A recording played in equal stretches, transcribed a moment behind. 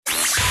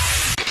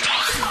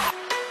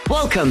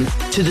Welcome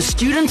to the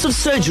Students of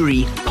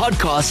Surgery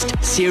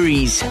podcast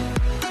series,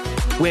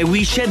 where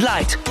we shed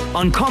light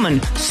on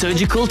common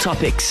surgical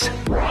topics.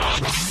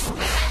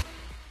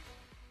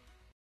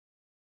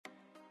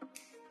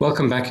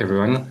 Welcome back,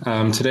 everyone.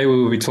 Today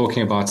we will be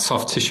talking about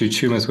soft tissue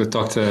tumors with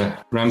Dr.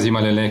 Ramzi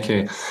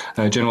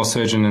Maluleke, General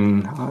Surgeon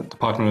in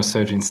Department of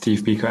Surgery in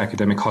Steve Biko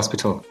Academic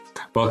Hospital.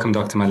 Welcome,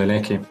 Dr.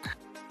 Maluleke.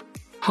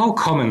 How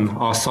common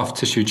are soft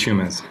tissue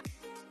tumors?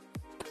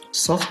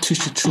 Soft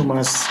tissue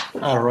tumors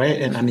are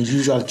rare and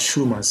unusual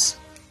tumors.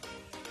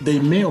 They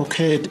may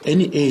occur at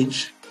any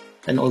age,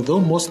 and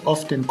although most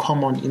often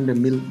common in the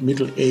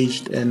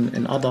middle-aged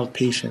and adult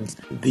patients,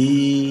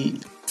 they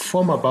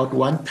form about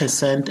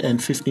 1% and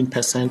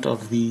 15%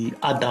 of the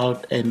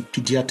adult and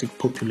pediatric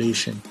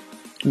population.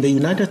 In the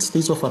United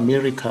States of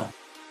America,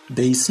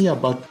 they see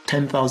about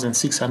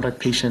 10,600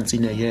 patients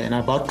in a year, and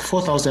about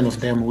 4,000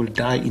 of them will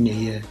die in a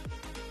year.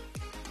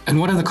 And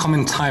what are the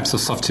common types of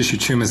soft tissue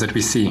tumors that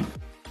we see?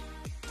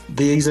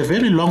 There is a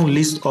very long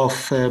list of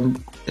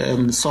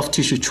soft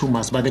tissue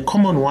tumors, but the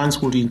common ones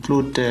would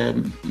include, a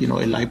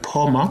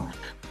lipoma,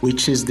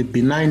 which is the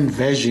benign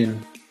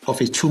version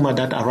of a tumor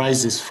that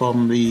arises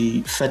from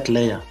the fat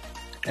layer,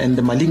 and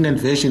the malignant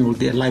version will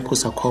be a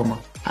liposarcoma.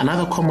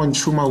 Another common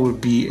tumor will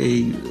be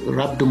a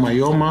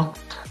rhabdomyoma,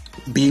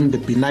 being the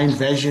benign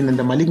version, and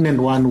the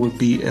malignant one will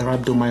be a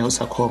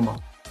rhabdomyosarcoma.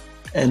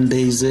 And there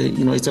is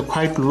it's a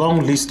quite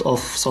long list of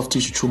soft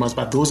tissue tumors,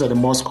 but those are the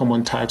most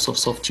common types of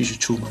soft tissue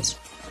tumors.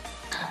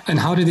 And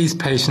how do these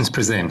patients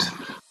present?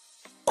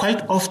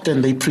 Quite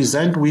often they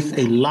present with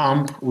a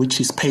lump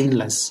which is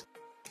painless,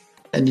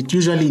 and it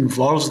usually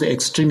involves the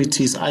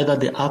extremities, either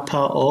the upper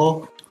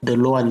or the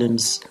lower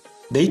limbs.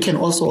 They can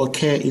also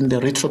occur in the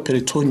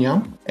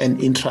retroperitoneum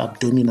and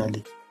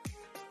intra-abdominally.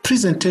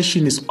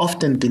 Presentation is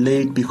often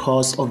delayed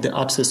because of the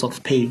absence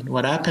of pain.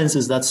 What happens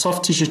is that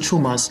soft tissue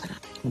tumors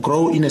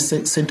grow in a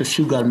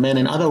centrifugal manner.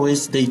 In other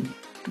words, they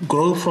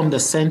grow from the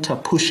center,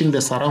 pushing the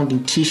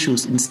surrounding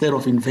tissues instead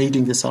of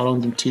invading the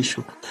surrounding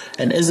tissue.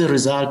 And as a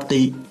result,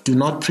 they do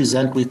not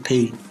present with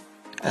pain.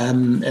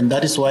 And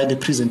that is why the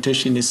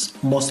presentation is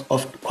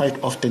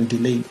quite often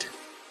delayed.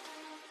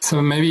 So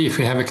maybe if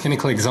we have a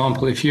clinical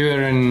example, if you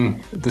are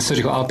in the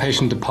surgical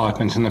outpatient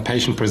department and the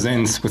patient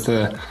presents with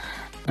a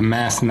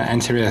mass in the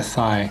anterior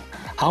thigh,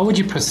 how would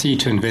you proceed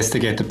to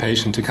investigate the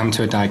patient to come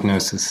to a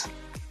diagnosis?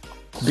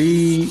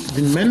 The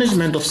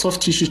management of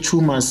soft tissue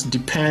tumors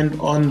depend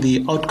on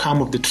the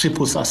outcome of the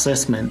triple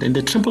assessment. And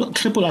the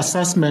triple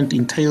assessment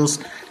entails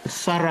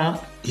thorough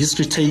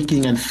history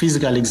taking and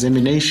physical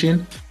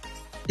examination.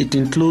 It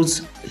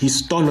includes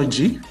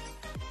histology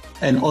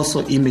and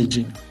also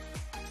imaging.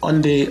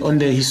 On the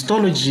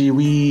histology,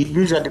 we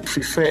usually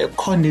prefer a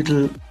core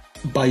needle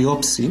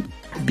biopsy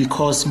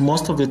because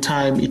most of the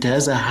time it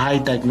has a high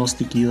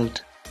diagnostic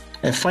yield.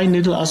 A fine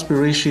needle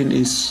aspiration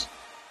is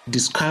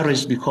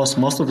discouraged because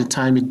most of the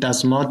time it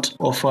does not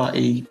offer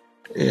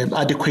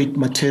adequate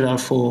material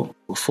for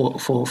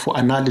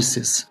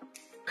analysis.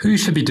 Who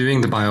should be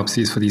doing the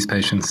biopsies for these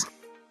patients?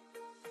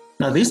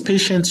 Now, these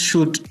patients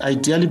should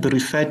ideally be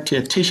referred to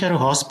a tertiary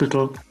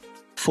hospital,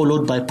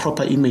 followed by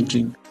proper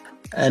imaging.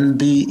 And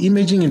the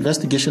imaging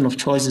investigation of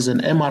choice is an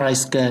MRI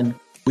scan,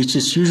 which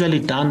is usually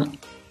done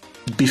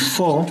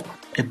before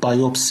a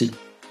biopsy.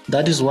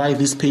 That is why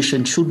this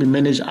patient should be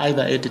managed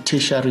either at a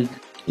tertiary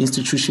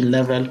institution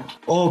level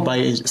or by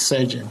a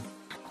surgeon.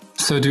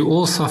 So do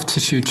all soft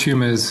tissue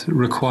tumors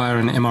require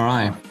an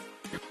MRI?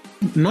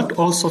 Not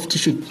all soft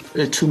tissue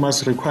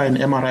tumors require an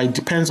MRI. It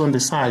depends on the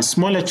size.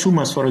 Smaller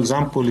tumors, for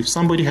example, if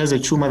somebody has a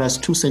tumor that's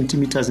 2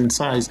 centimeters in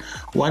size,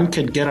 one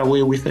can get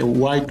away with a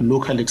wide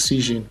local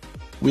excision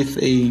with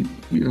a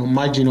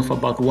margin of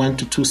about 1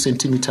 to 2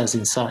 centimeters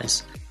in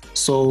size.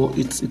 So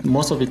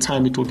most of the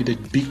time it will be the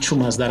big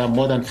tumors that are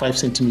more than 5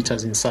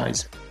 centimeters in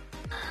size.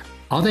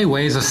 Are there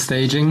ways of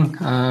staging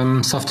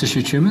soft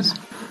tissue tumors?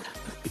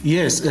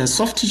 Yes,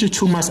 soft tissue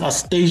tumors are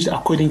staged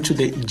according to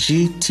the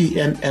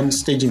GTNM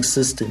staging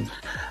system.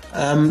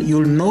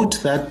 You'll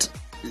note that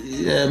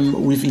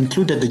we've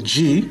included the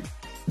G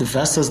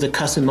versus the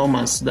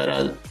carcinomas that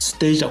are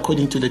staged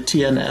according to the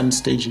TNM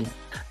staging.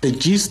 The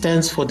G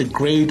stands for the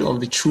grade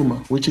of the tumor,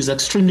 which is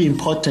extremely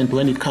important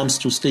when it comes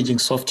to staging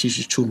soft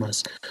tissue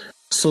tumors.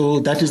 So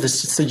that is the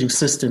staging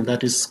system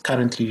that is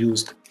currently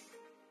used.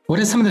 What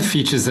are some of the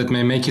features that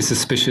may make you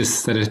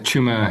suspicious that a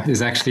tumor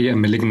is actually a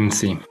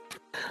malignancy?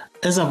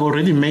 As I've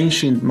already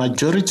mentioned,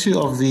 majority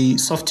of the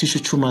soft tissue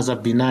tumors are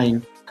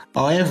benign.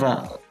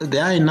 However,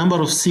 there are a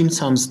number of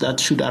symptoms that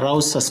should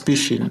arouse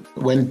suspicion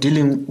when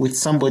dealing with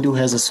somebody who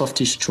has a soft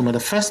tissue tumor. The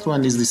first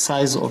one is the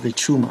size of the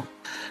tumor.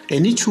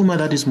 Any tumor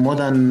that is more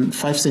than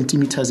 5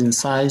 centimeters in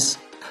size,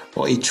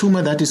 or a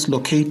tumor that is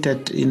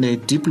located in a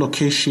deep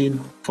location,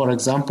 for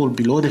example,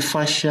 below the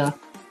fascia,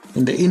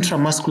 in the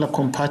intramuscular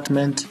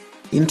compartment,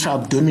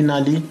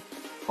 intra-abdominally,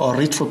 or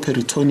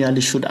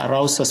retroperitoneally, should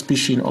arouse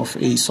suspicion of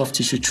a soft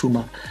tissue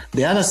tumor.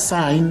 The other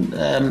sign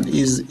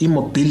is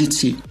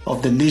immobility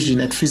of the lesion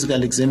at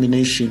physical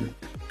examination,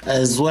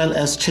 as well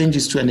as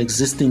changes to an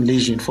existing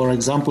lesion. For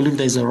example, if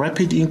there is a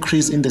rapid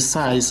increase in the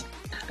size,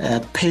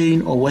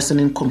 pain or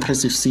worsening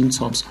compressive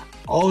symptoms.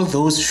 All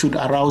those should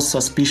arouse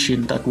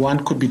suspicion that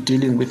one could be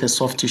dealing with a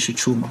soft tissue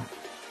tumor.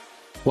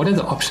 What are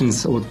the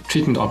options or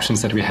treatment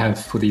options that we have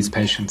for these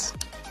patients?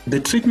 The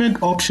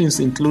treatment options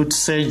include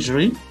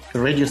surgery,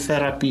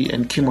 radiotherapy,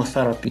 and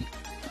chemotherapy.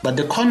 But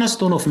the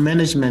cornerstone of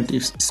management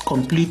is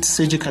complete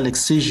surgical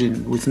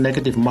excision with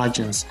negative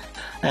margins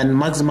and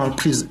maximal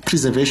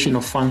preservation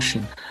of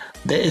function.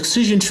 The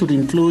excision should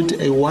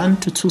include a 1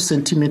 to 2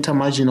 centimeter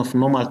margin of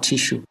normal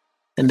tissue.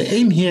 And the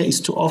aim here is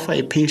to offer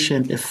a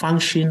patient a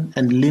function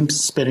and limb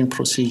sparing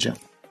procedure.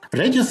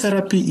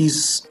 Radiotherapy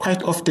is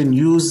quite often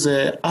used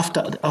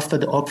after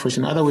the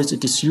operation. In other words,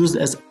 it is used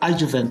as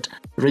adjuvant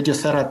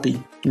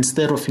radiotherapy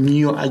instead of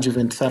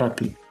neoadjuvant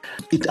therapy.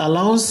 It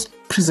allows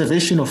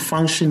preservation of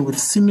function with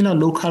similar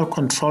local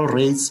control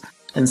rates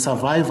and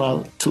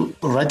survival to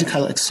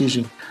radical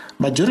excision.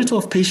 Majority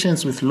of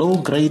patients with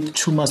low-grade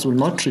tumors will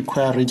not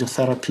require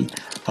radiotherapy.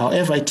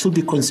 However, it should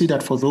be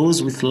considered for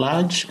those with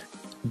large,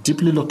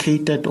 deeply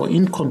located or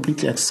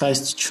incompletely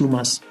excised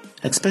tumors,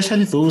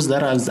 especially those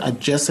that are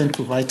adjacent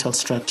to vital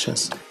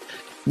structures.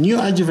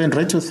 Neoadjuvant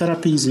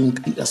radiotherapy is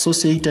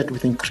associated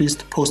with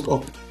increased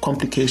post-op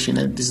complication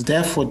and is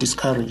therefore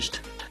discouraged.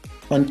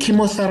 On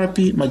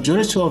chemotherapy,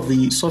 majority of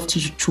the soft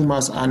tissue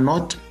tumors are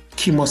not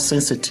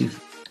chemosensitive,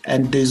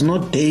 and there is no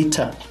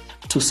data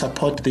to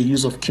support the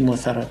use of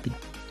chemotherapy.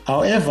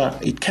 However,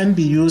 it can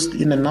be used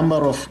in a number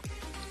of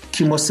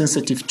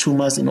chemosensitive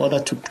tumors in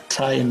order to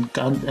try and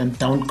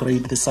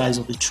downgrade the size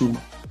of the tumor.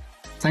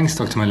 Thanks,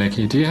 Dr.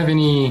 Maleki. Do you have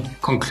any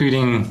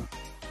concluding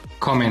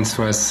comments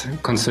for us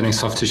concerning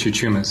soft tissue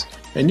tumors?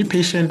 Any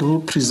patient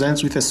who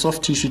presents with a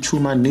soft tissue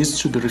tumor needs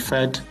to be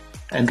referred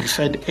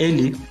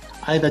early,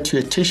 either to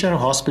a tertiary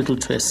hospital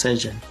to a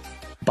surgeon.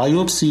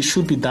 Biopsy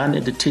should be done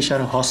at the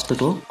tertiary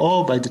hospital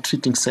or by the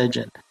treating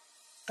surgeon.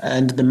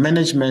 And the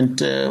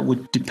management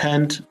would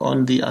depend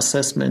on the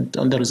assessment,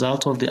 on the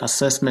result of the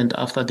assessment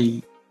after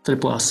the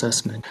triple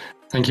assessment.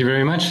 Thank you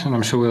very much, and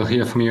I'm sure we'll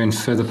hear from you in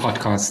further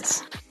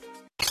podcasts.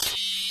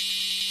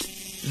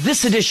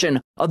 This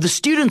edition of the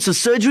Students of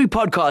Surgery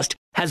podcast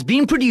has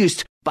been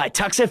produced by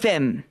Tux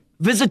FM.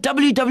 Visit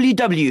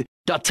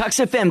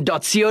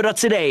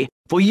www.tuxfm.co.za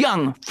for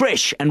young,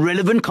 fresh, and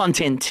relevant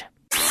content.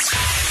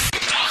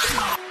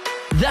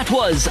 That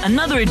was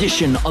another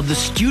edition of the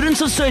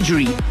Students of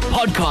Surgery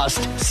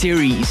podcast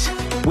series,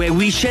 where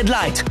we shed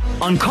light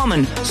on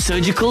common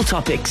surgical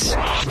topics.